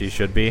than she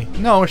should be?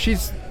 No,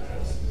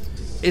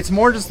 it's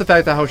more just the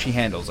fact of how she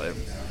handles it.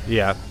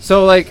 Yeah.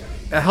 So, like,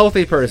 a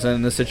healthy person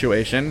in this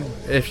situation,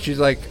 if she's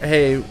like,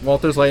 hey,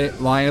 Walter's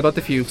lying about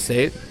the fugue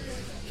state,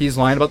 he's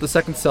lying about the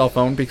second cell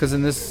phone because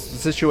in this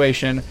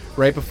situation,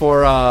 right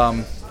before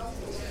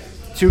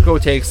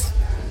Tuco takes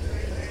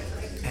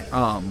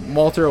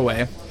Walter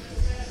away,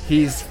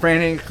 he's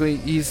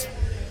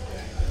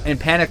in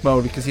panic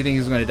mode because he thinks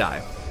he's going to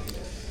die.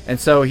 And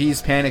so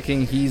he's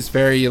panicking. He's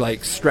very,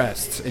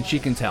 stressed, and she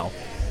can tell.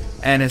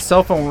 And his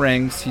cell phone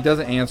rings. He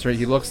doesn't answer it.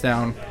 He looks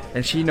down,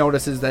 and she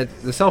notices that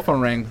the cell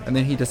phone rang, and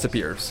then he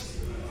disappears.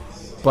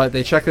 But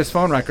they check his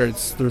phone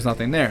records. There's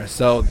nothing there.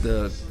 So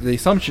the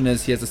assumption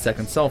is he has a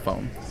second cell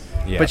phone.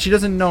 Yeah. But she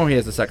doesn't know he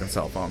has a second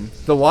cell phone.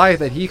 The lie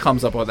that he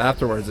comes up with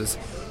afterwards is,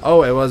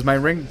 oh, it was my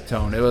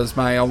ringtone. It was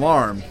my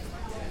alarm.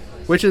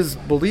 Which is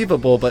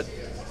believable, but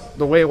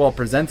the way Walt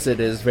presents it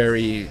is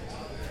very...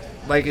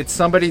 it's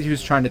somebody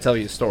who's trying to tell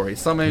you a story.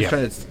 Somebody who's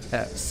trying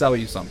to sell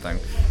you something.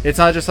 It's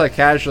not just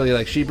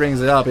casually, she brings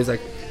it up. He's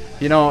like,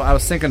 I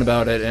was thinking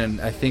about it, and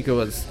I think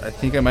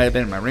it might have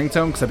been my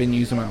ringtone because I've been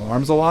using my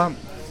alarms a lot,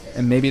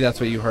 and maybe that's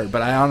what you heard.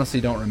 But I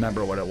honestly don't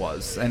remember what it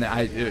was, and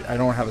I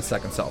don't have a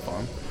second cell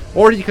phone.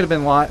 Or you could have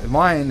been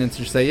lying and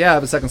just say, yeah, I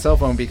have a second cell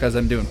phone because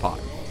I'm doing pot.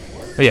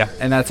 Yeah.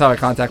 And that's how I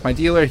contact my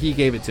dealer. He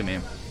gave it to me.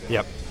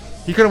 Yep.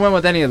 He could have went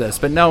with any of this,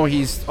 but no,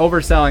 he's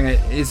overselling it.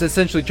 He's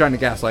essentially trying to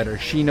gaslight her.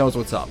 She knows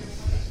what's up.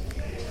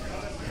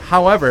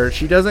 However,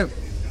 she doesn't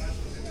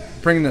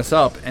bring this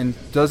up and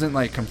doesn't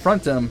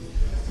confront him.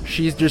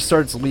 She just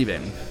starts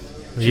leaving.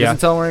 She doesn't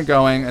tell where she's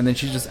going, and then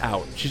she's just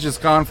out. She's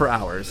just gone for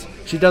hours.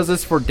 She does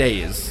this for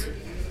days.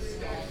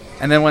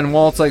 And then when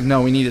Walt's like,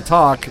 no, we need to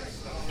talk,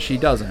 she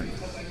doesn't.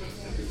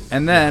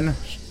 And then,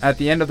 at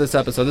the end of this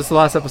episode, this is the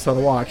last episode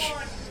to watch,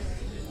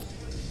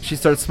 she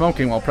starts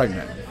smoking while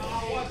pregnant.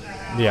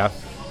 Yeah.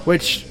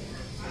 Which,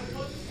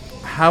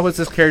 how is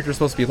this character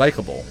supposed to be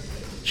likable?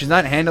 She's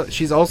not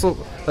she's also,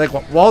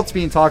 Walt's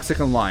being toxic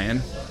and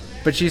lying,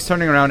 but she's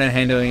turning around and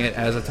handling it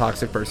as a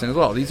toxic person as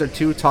well. These are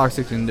two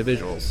toxic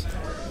individuals.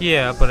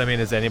 Yeah, but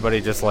is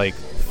anybody just,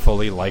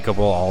 fully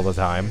likable all the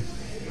time?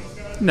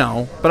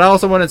 No, but I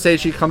also wouldn't say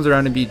she comes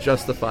around and be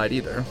justified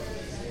either.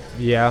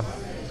 Yeah.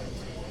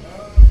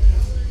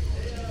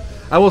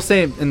 I will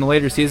say in the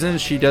later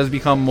seasons, she does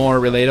become more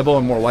relatable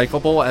and more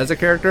likable as a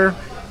character.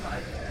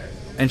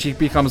 And she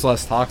becomes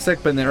less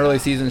toxic, but in the early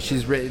seasons,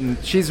 she's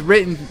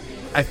written,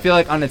 I feel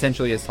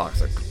unintentionally as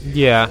toxic.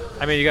 Yeah.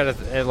 You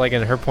gotta,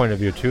 in her point of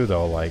view too,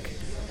 though,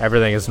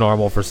 everything is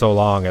normal for so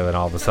long, and then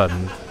all of a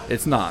sudden...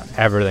 It's not.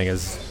 Everything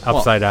is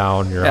upside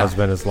down, your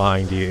husband is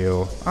lying to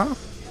you.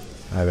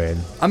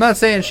 I'm not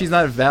saying she's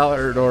not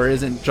valid or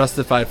isn't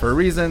justified for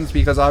reasons,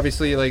 because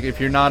obviously, if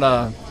you're not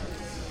a...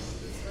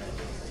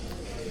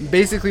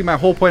 Basically, my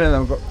whole point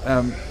of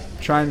I'm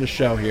trying to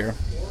show here,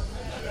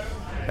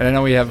 and I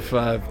know we have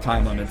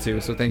time limit too,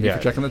 so thank you for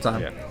checking the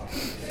time.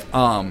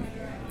 Yeah.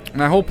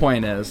 My whole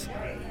point is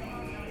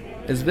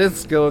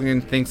Vince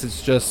Gilligan thinks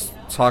it's just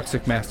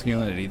toxic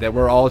masculinity, that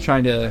we're all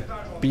trying to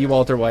be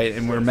Walter White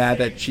and we're mad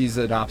that she's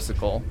an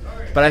obstacle.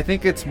 But I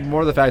think it's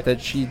more the fact that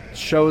she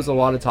shows a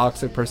lot of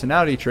toxic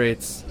personality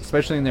traits,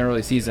 especially in the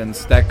early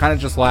seasons, that kind of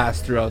just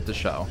last throughout the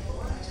show.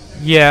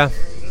 Yeah.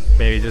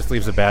 Maybe it just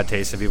leaves a bad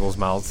taste in people's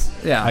mouths.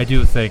 Yeah. I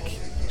do think...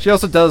 She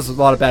also does a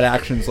lot of bad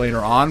actions later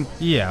on.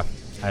 Yeah.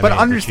 But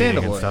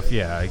understandably. Stuff.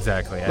 Yeah,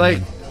 exactly.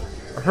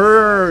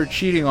 Her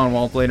cheating on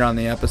Walt later on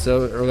in the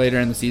episode, or later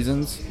in the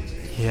seasons.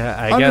 Yeah,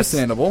 I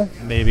understandable.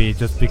 Guess maybe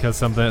just because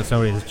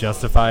somebody is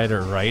justified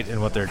or right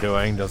in what they're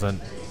doing doesn't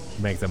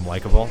make them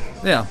likable.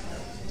 Yeah.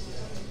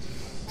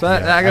 So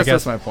I guess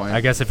that's my point.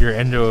 I guess if you're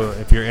in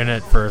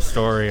it for a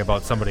story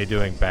about somebody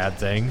doing bad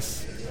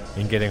things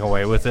and getting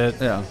away with it,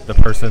 the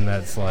person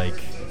that's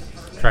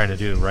trying to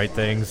do the right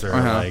things or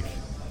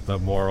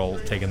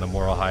taking the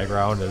moral high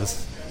ground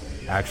is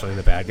actually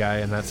the bad guy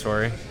in that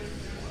story.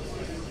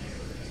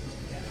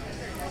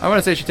 I want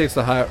to say she takes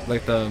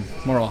the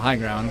moral high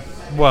ground.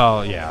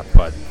 Well, yeah,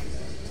 but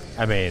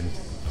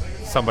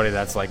somebody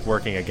that's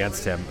working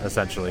against him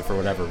essentially for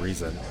whatever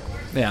reason.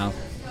 Yeah.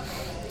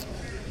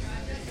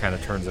 Kind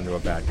of turns into a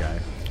bad guy.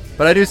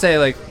 But I do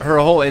say her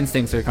whole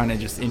instincts are kind of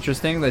just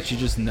interesting, that she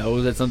just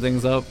knows that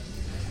something's up,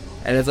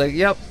 and it's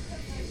yep.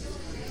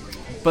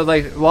 But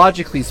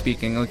logically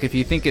speaking, if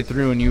you think it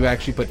through and you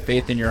actually put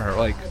faith in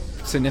your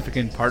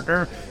significant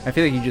partner, I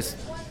feel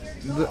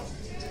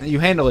you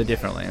handle it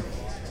differently.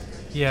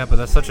 Yeah, but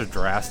that's such a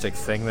drastic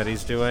thing that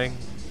he's doing.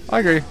 I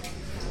agree.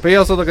 But you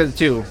also look at it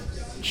too.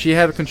 She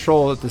had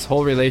control of this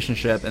whole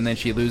relationship, and then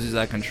she loses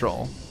that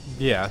control.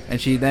 Yeah. And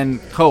she then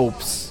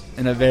copes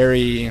in a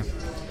very,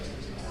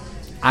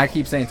 I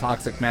keep saying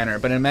toxic manner,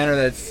 but in a manner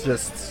that's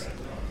just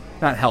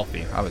not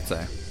healthy, I would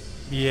say.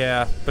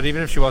 Yeah, but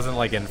even if she wasn't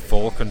in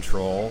full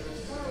control,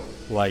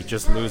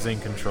 just losing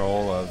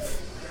control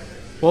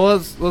of...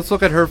 Well, let's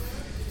look at her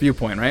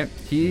viewpoint, right?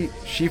 She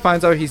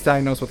finds out he's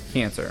diagnosed with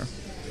cancer.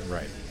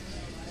 Right.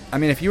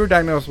 If you were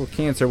diagnosed with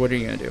cancer, what are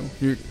you going to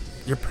do?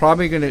 You're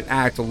probably going to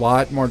act a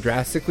lot more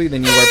drastically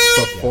than you were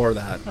before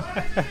that.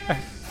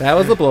 That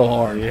was the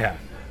blowhorn. Yeah,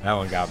 that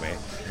one got me.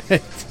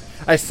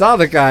 I saw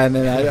the guy, and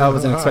then I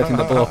wasn't expecting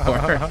the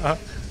blowhorn.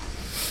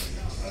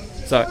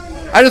 So,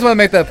 I just want to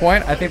make that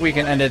point. I think we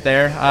can end it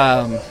there.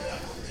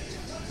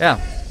 Yeah.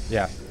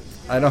 Yeah.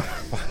 I don't.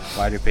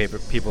 Why do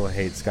people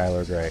hate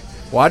Skylar Grey?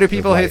 Why do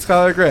people hate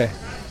Skylar Grey?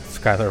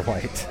 Skylar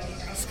White.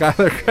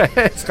 Skylar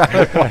Grey.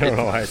 Skylar White. I don't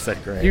know why I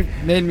said Grey. You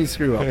made me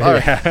screw up. All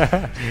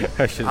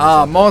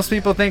right. Most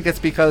people think it's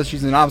because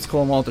she's an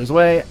obstacle in Walter's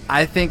way.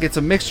 I think it's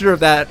a mixture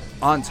of that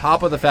on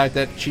top of the fact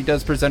that she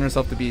does present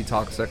herself to be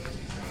toxic.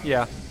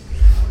 Yeah.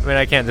 I mean,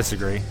 I can't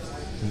disagree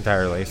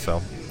entirely,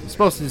 so. You're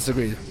supposed to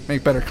disagree.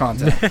 Make better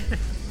content.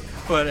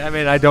 But, I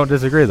mean, I don't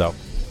disagree, though.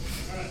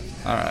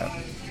 All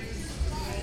right.